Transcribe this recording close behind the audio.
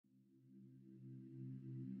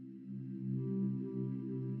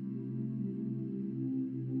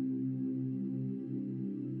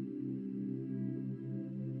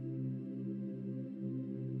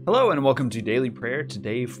Hello and welcome to Daily Prayer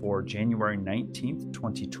today for January 19th,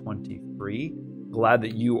 2023. Glad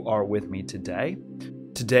that you are with me today.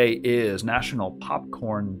 Today is National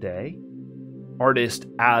Popcorn Day, Artist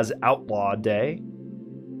as Outlaw Day,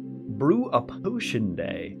 Brew a Potion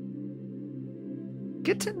Day,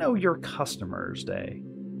 Get to Know Your Customers Day,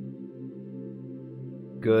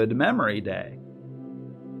 Good Memory Day,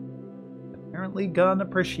 apparently Gun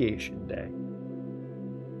Appreciation Day.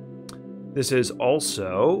 This is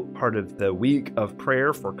also part of the week of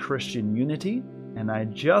prayer for Christian unity, and I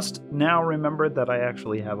just now remembered that I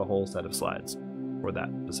actually have a whole set of slides for that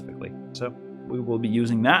specifically. So we will be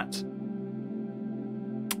using that.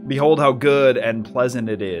 Behold how good and pleasant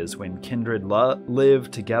it is when kindred live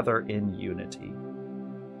together in unity.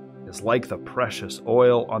 It's like the precious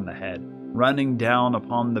oil on the head, running down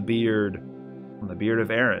upon the beard, from the beard of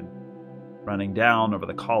Aaron, running down over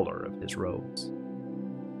the collar of his robes.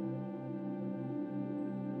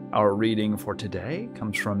 Our reading for today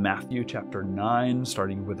comes from Matthew chapter 9,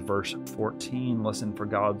 starting with verse 14. Listen for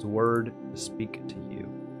God's word to speak to you.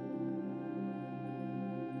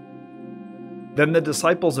 Then the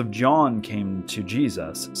disciples of John came to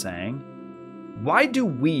Jesus, saying, "Why do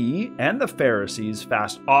we and the Pharisees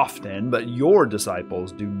fast often, but your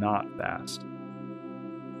disciples do not fast?"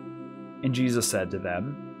 And Jesus said to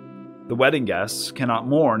them, "The wedding guests cannot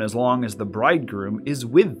mourn as long as the bridegroom is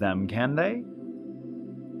with them, can they?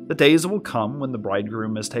 The days will come when the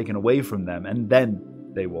bridegroom is taken away from them, and then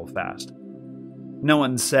they will fast. No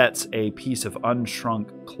one sets a piece of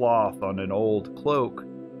unshrunk cloth on an old cloak,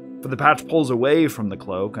 for the patch pulls away from the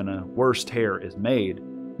cloak, and a worse tear is made.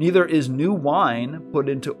 Neither is new wine put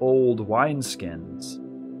into old wineskins.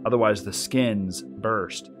 Otherwise the skins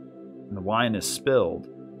burst, and the wine is spilled,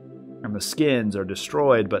 and the skins are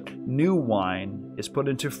destroyed, but new wine is put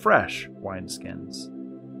into fresh wineskins,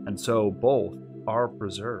 and so both are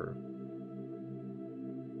preserved."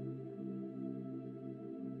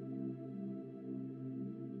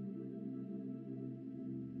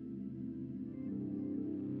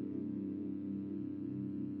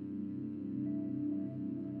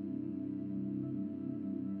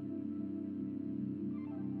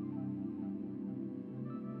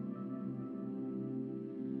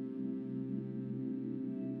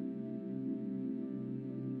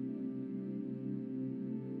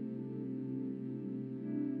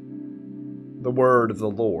 The word of the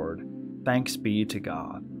Lord. Thanks be to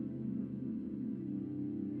God.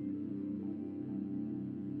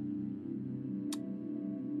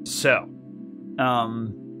 So,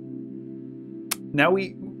 now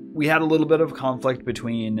we had a little bit of conflict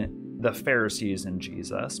between the Pharisees and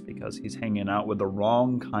Jesus because he's hanging out with the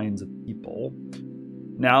wrong kinds of people.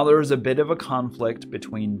 Now there's a bit of a conflict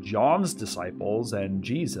between John's disciples and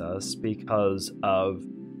Jesus because of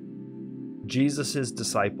Jesus'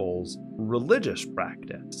 disciples' religious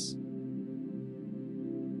practice.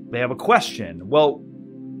 They have a question. Well,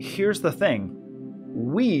 here's the thing.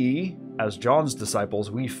 We, as John's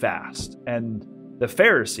disciples, we fast. And the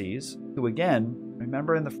Pharisees, who again,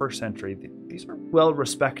 remember in the first century, these are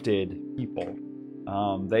well-respected people.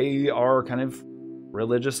 They are kind of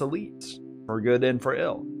religious elites, for good and for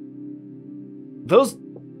ill. Those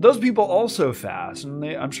people also fast, and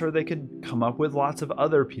I'm sure they could come up with lots of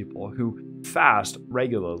other people who fast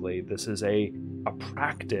regularly. This is a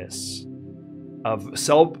practice of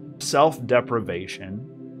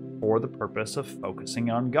self-deprivation for the purpose of focusing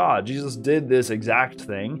on God. Jesus did this exact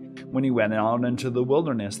thing when he went out into the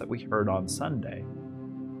wilderness that we heard on Sunday.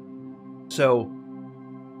 So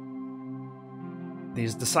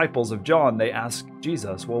these disciples of John, they ask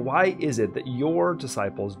Jesus, well, why is it that your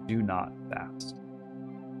disciples do not fast?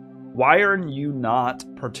 Why are you not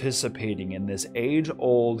participating in this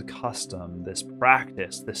age-old custom, this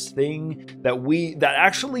practice, this thing that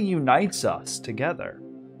actually unites us together?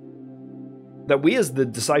 That we as the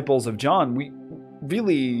disciples of John, we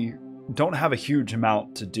really don't have a huge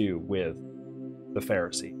amount to do with the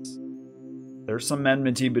Pharisees. There's some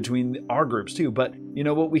enmity between our groups too, but you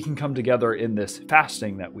know what? We can come together in this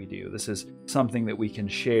fasting that we do. This is something that we can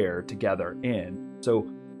share together in. So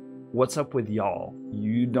what's up with y'all?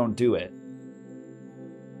 You don't do it.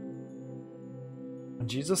 And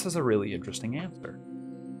Jesus has a really interesting answer.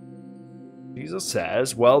 Jesus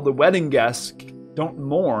says, well, the wedding guests don't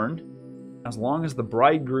mourn as long as the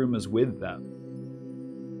bridegroom is with them.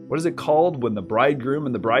 What is it called when the bridegroom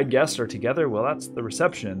and the bride guests are together? Well, that's the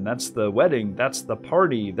reception, that's the wedding, that's the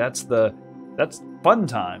party, that's fun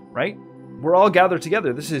time, right? We're all gathered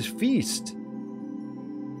together. This is feast.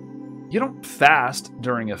 You don't fast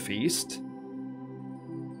during a feast.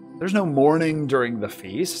 There's no mourning during the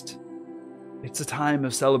feast. It's a time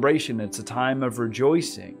of celebration. It's a time of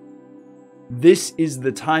rejoicing. This is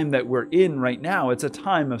the time that we're in right now. It's a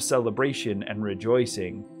time of celebration and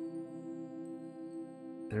rejoicing.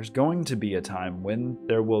 There's going to be a time when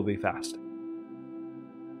there will be fasting,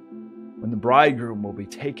 when the bridegroom will be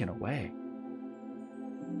taken away.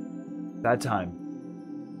 At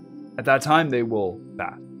that time they will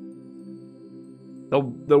fast.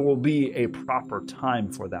 There will be a proper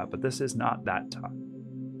time for that, but this is not that time.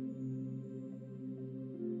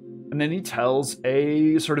 And then he tells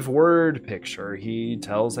a sort of word picture. He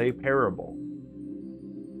tells a parable.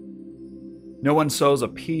 No one sews a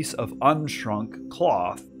piece of unshrunk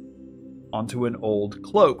cloth onto an old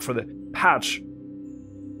cloak, for the patch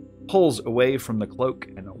pulls away from the cloak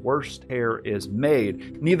and a worse tear is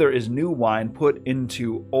made. Neither is new wine put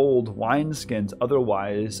into old wineskins,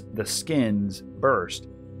 otherwise the skins burst,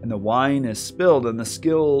 and the wine is spilled, and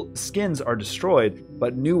the skins are destroyed,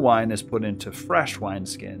 but new wine is put into fresh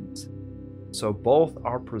wineskins, so both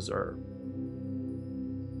are preserved.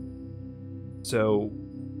 So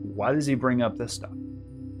why does he bring up this stuff?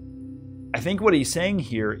 I think what he's saying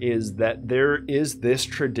here is that there is this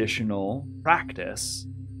traditional practice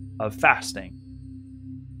of fasting,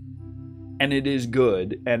 and it is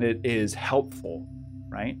good and it is helpful,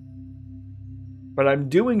 right? But I'm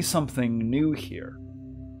doing something new here.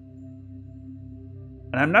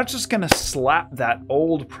 And I'm not just going to slap that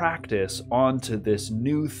old practice onto this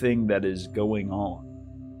new thing that is going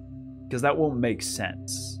on, because that won't make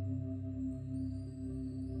sense.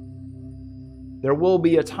 There will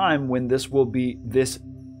be a time when this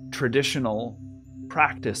traditional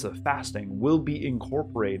practice of fasting will be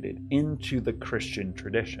incorporated into the Christian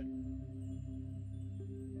tradition.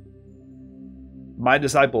 My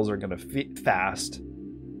disciples are going to fast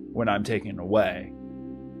when I'm taken away.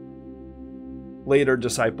 Later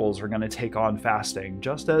disciples are going to take on fasting,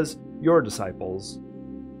 just as your disciples,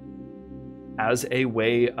 as a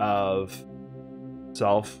way of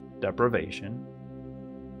self-deprivation,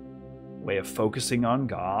 a way of focusing on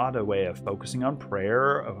God, a way of focusing on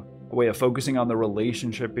prayer, a way of focusing on the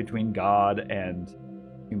relationship between God and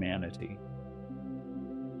humanity.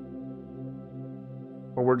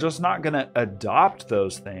 But we're just not going to adopt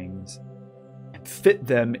those things and fit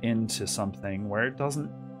them into something where it doesn't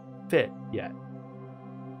fit yet.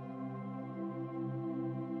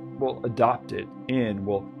 We'll adopt it in,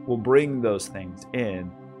 we'll bring those things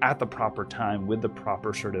in at the proper time with the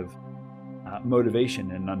proper sort of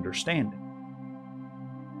motivation and understanding.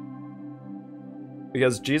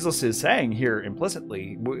 Because Jesus is saying here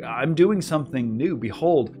implicitly, I'm doing something new.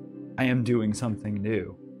 Behold, I am doing something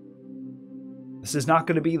new. This is not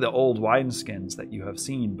going to be the old wineskins that you have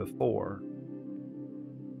seen before.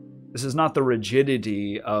 This is not the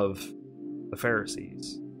rigidity of the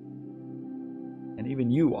Pharisees, and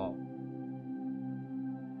even you all.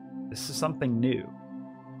 This is something new.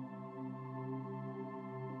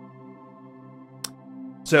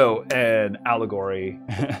 So, an allegory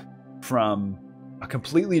from a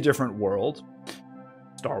completely different world,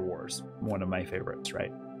 Star Wars, one of my favorites,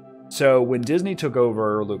 right? So when Disney took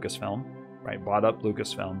over Lucasfilm, right, bought up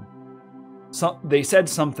Lucasfilm, they said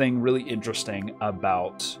something really interesting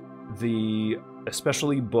about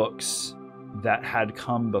especially books that had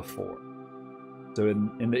come before. So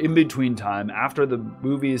in the in-between time, after the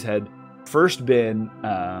movies had first been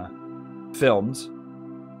filmed,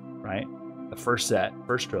 right, the first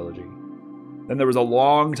trilogy, then there was a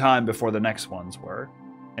long time before the next ones were.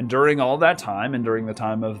 And during all that time, and during the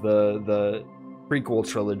time of the prequel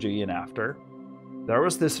trilogy and after, there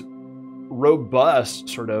was this robust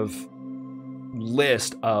sort of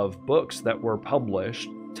list of books that were published,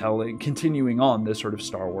 continuing on this sort of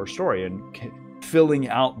Star Wars story and filling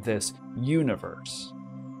out this universe.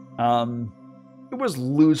 It was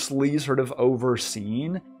loosely sort of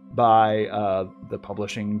overseen by the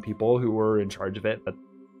publishing people who were in charge of it, but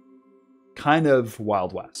kind of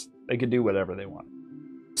Wild West. They could do whatever they want.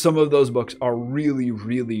 Some of those books are really,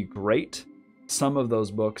 really great. Some of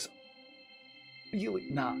those books, really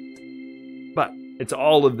not. But it's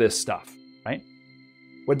all of this stuff, right?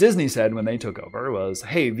 What Disney said when they took over was,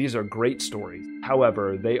 hey, these are great stories.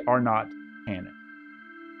 However, they are not canon.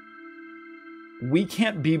 We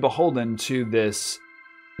can't be beholden to this,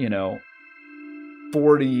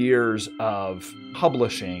 40 years of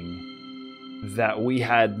publishing that we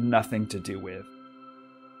had nothing to do with.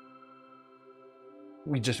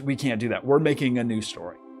 We can't do that. We're making a new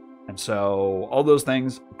story. And so all those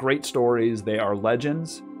things, great stories, they are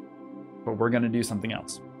legends, but we're going to do something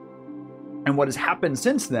else. And what has happened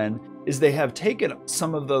since then is they have taken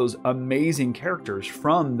some of those amazing characters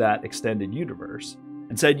from that extended universe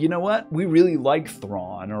and said, you know what? We really like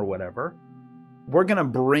Thrawn or whatever. we're going to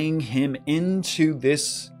bring him into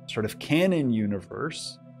this sort of canon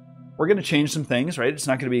universe. We're going to change some things, right? It's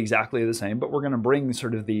not going to be exactly the same, but we're going to bring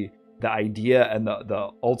sort of the idea and the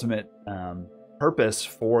ultimate purpose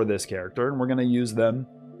for this character, and we're going to use them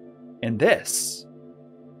in this.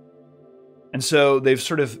 And so they've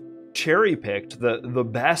sort of cherry-picked the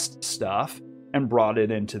best stuff and brought it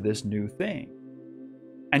into this new thing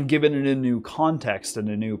and given it a new context and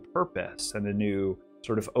a new purpose and a new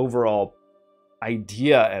sort of overall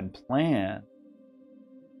idea and plan.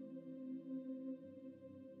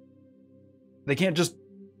 They can't just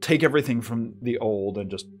take everything from the old and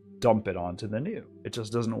just dump it onto the new. It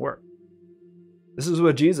just doesn't work. This is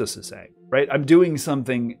what Jesus is saying, right? I'm doing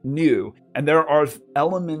something new, and there are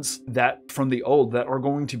elements that from the old that are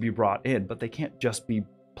going to be brought in, but they can't just be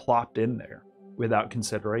plopped in there without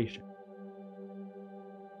consideration.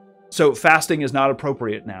 So fasting is not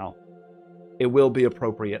appropriate now. It will be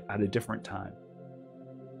appropriate at a different time.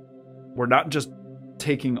 We're not just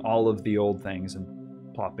taking all of the old things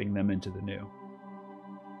and plopping them into the new.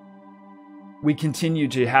 We continue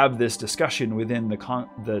to have this discussion within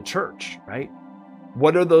the church, right?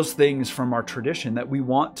 What are those things from our tradition that we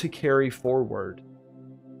want to carry forward?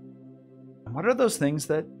 And what are those things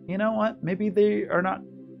that, you know what, maybe they are not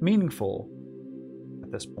meaningful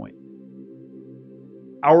at this point?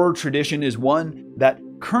 Our tradition is one that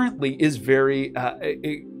currently is very,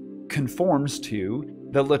 it conforms to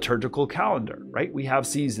the liturgical calendar, right? We have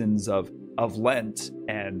seasons of Lent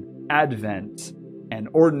and Advent and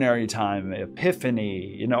ordinary time,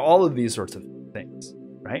 Epiphany, you know, all of these sorts of things,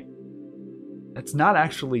 right? It's not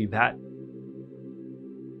actually that,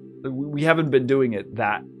 we haven't been doing it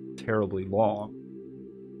that terribly long.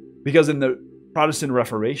 Because in the Protestant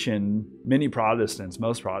Reformation, many Protestants,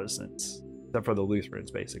 most Protestants, except for the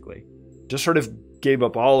Lutherans basically, just sort of gave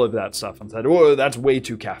up all of that stuff and said, oh, that's way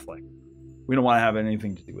too Catholic. We don't want to have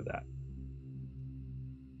anything to do with that.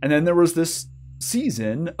 And then there was this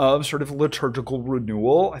season of sort of liturgical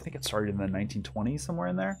renewal. I think it started in the 1920s, somewhere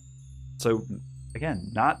in there. So again,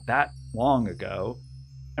 not that long ago.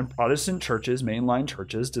 And Protestant churches, mainline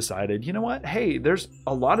churches, decided, you know what? Hey, there's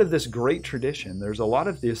a lot of this great tradition. There's a lot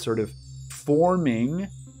of this sort of forming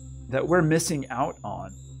that we're missing out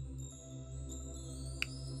on.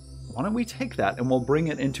 Why don't we take that and we'll bring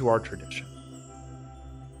it into our tradition?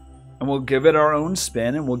 And we'll give it our own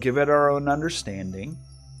spin and we'll give it our own understanding.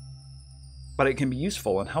 But it can be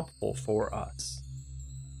useful and helpful for us.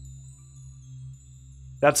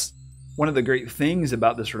 That's one of the great things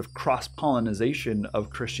about this sort of cross-pollination of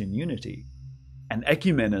Christian unity and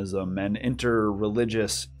ecumenism and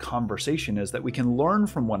inter-religious conversation is that we can learn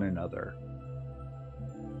from one another.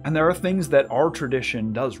 And there are things that our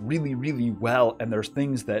tradition does really, really well, and there's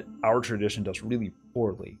things that our tradition does really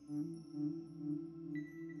poorly.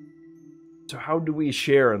 So how do we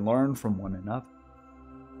share and learn from one another?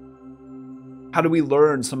 How do we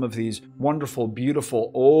learn some of these wonderful, beautiful,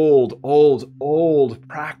 old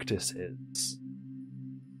practices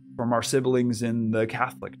from our siblings in the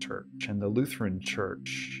Catholic Church and the Lutheran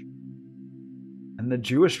Church and the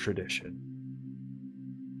Jewish tradition?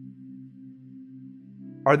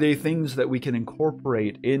 Are they things that we can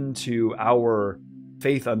incorporate into our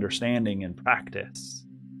faith understanding and practice?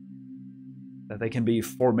 That they can be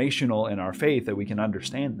formational in our faith, that we can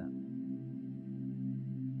understand them?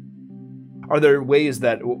 Are there ways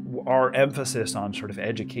that our emphasis on sort of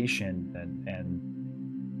education and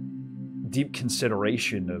deep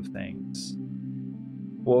consideration of things,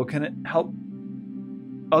 well, can it help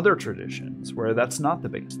other traditions where that's not the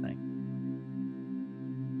biggest thing?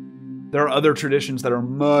 There are other traditions that are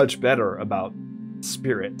much better about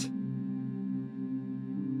spirit,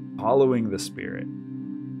 following the Spirit,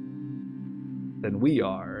 than we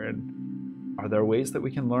are. And are there ways that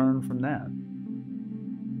we can learn from that?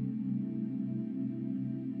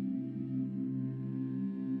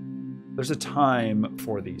 There's a time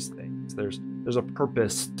for these things. There's a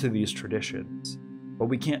purpose to these traditions. But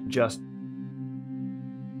we can't just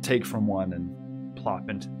take from one and plop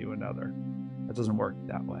into another. That doesn't work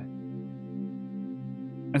that way.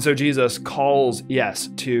 And so Jesus calls, yes,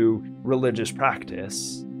 to religious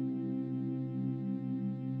practice,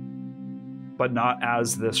 but not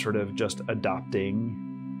as this sort of just adopting,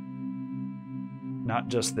 not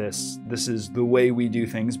just this is the way we do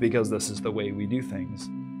things because this is the way we do things,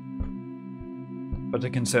 but to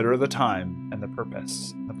consider the time and the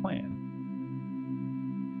purpose and the plan.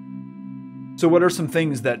 So what are some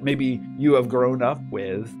things that maybe you have grown up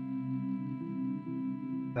with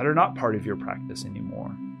that are not part of your practice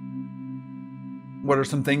anymore? What are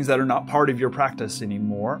some things that are not part of your practice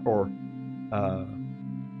anymore, or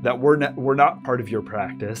that were not part of your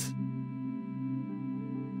practice,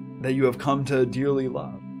 that you have come to dearly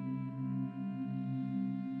love?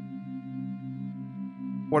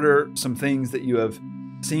 What are some things that you have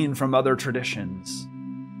seen from other traditions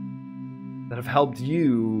that have helped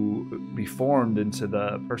you be formed into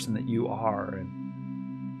the person that you are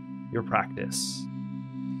in your practice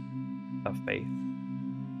of faith?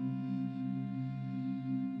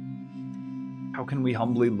 How can we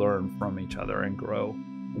humbly learn from each other and grow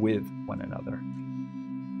with one another?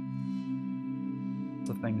 Lots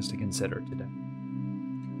of things to consider today.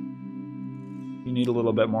 If you need a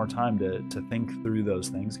little bit more time to think through those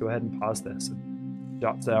things, go ahead and pause this and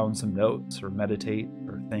jot down some notes or meditate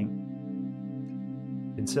or think.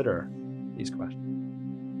 Consider these questions.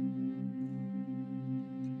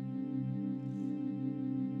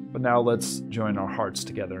 But now let's join our hearts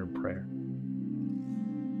together in prayer.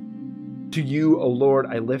 To you, O Lord,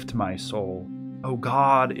 I lift my soul. O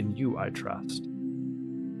God, in you I trust.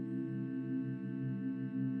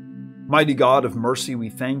 Mighty God of mercy, we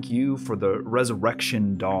thank you for the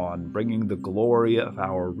resurrection dawn, bringing the glory of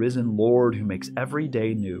our risen Lord who makes every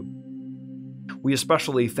day new. We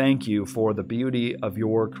especially thank you for the beauty of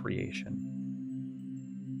your creation.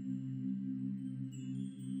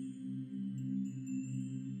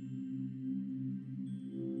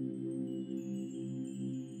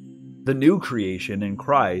 The new creation in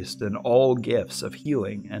Christ and all gifts of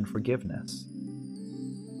healing and forgiveness.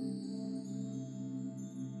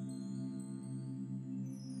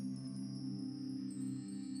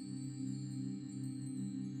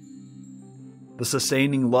 The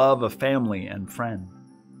sustaining love of family and friend.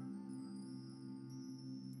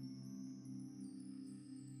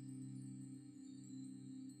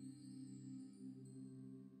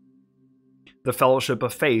 The fellowship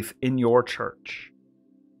of faith in your church.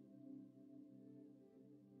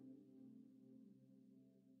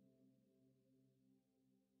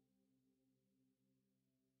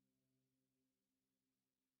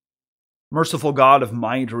 Merciful God of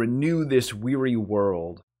might, renew this weary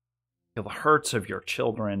world. Heal the hurts of your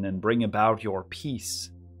children and bring about your peace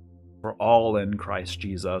for all in Christ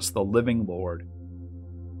Jesus, the living Lord.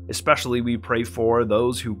 Especially we pray for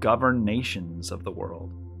those who govern nations of the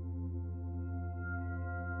world.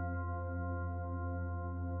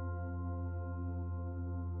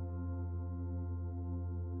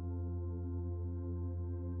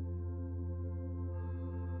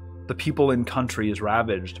 The people in countries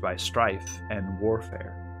ravaged by strife and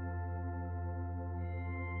warfare.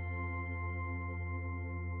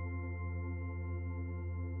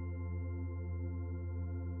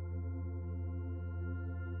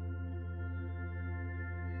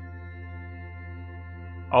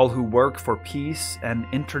 All who work for peace and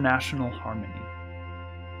international harmony.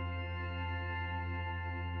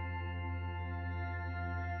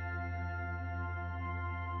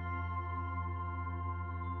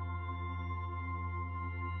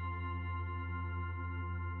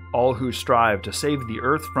 All who strive to save the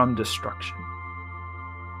earth from destruction.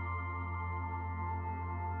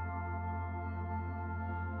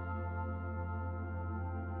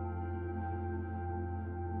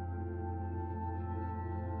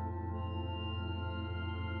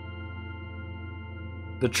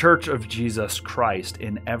 The Church of Jesus Christ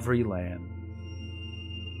in every land.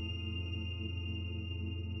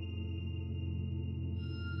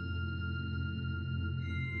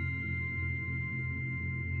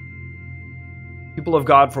 People of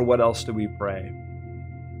God, for what else do we pray?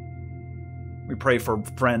 We pray for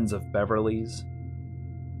friends of Beverly's,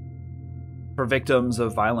 for victims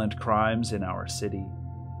of violent crimes in our city,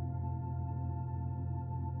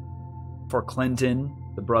 for Clinton,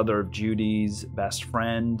 the brother of Judy's best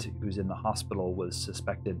friend, who's in the hospital with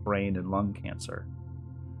suspected brain and lung cancer.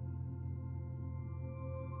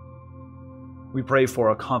 We pray for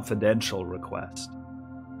a confidential request.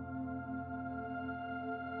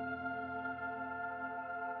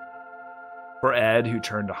 For Ed, who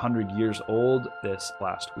turned 100 years old this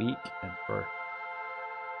last week, and for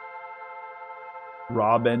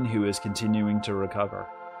Robin, who is continuing to recover.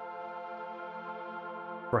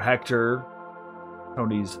 For Hector,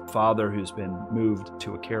 Tony's father, who's been moved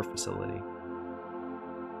to a care facility.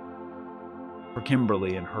 For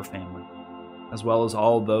Kimberly and her family, as well as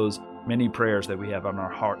all those many prayers that we have on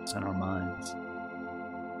our hearts and our minds.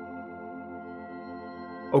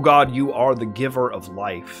 O God, you are the giver of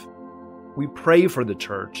life. We pray for the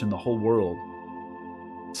church and the whole world.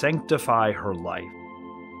 Sanctify her life.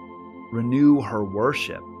 Renew her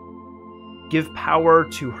worship. Give power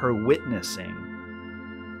to her witnessing.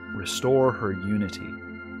 Restore her unity.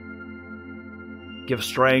 Give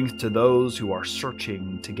strength to those who are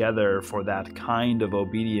searching together for that kind of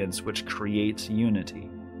obedience which creates unity.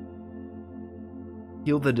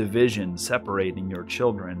 Heal the division separating your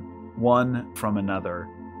children one from another,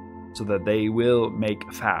 so that they will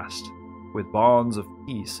make fast with bonds of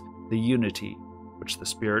peace the unity which the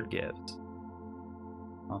Spirit gives.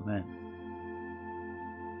 Amen.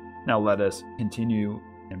 Now let us continue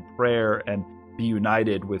in prayer and be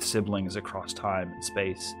united with siblings across time and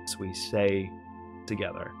space as we say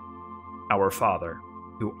together, Our Father,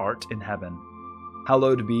 who art in heaven,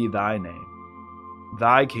 hallowed be thy name.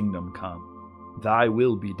 Thy kingdom come, thy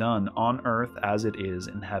will be done on earth as it is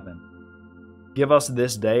in heaven. Give us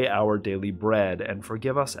this day our daily bread, and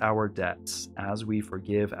forgive us our debts, as we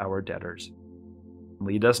forgive our debtors.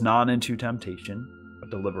 Lead us not into temptation, but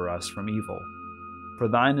deliver us from evil. For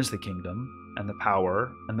thine is the kingdom, and the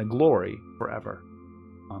power, and the glory forever.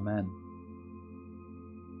 Amen.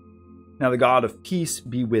 Now the God of peace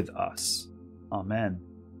be with us. Amen.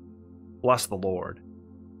 Bless the Lord.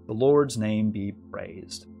 The Lord's name be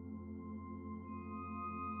praised.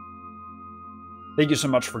 Thank you so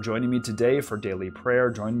much for joining me today for Daily Prayer.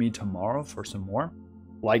 Join me tomorrow for some more.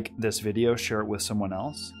 Like this video, share it with someone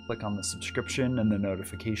else. Click on the subscription and the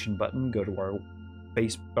notification button. Go to our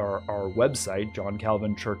website,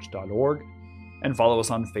 johncalvinchurch.org, and follow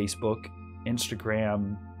us on Facebook,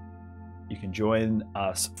 Instagram. You can join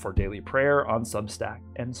us for Daily Prayer on Substack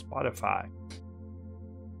and Spotify.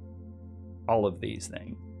 All of these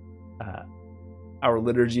things. Our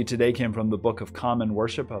liturgy today came from the Book of Common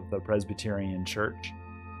Worship of the Presbyterian Church,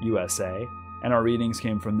 USA, and our readings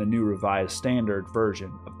came from the New Revised Standard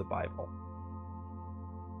Version of the Bible.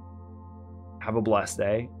 Have a blessed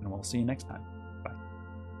day, and we'll see you next time.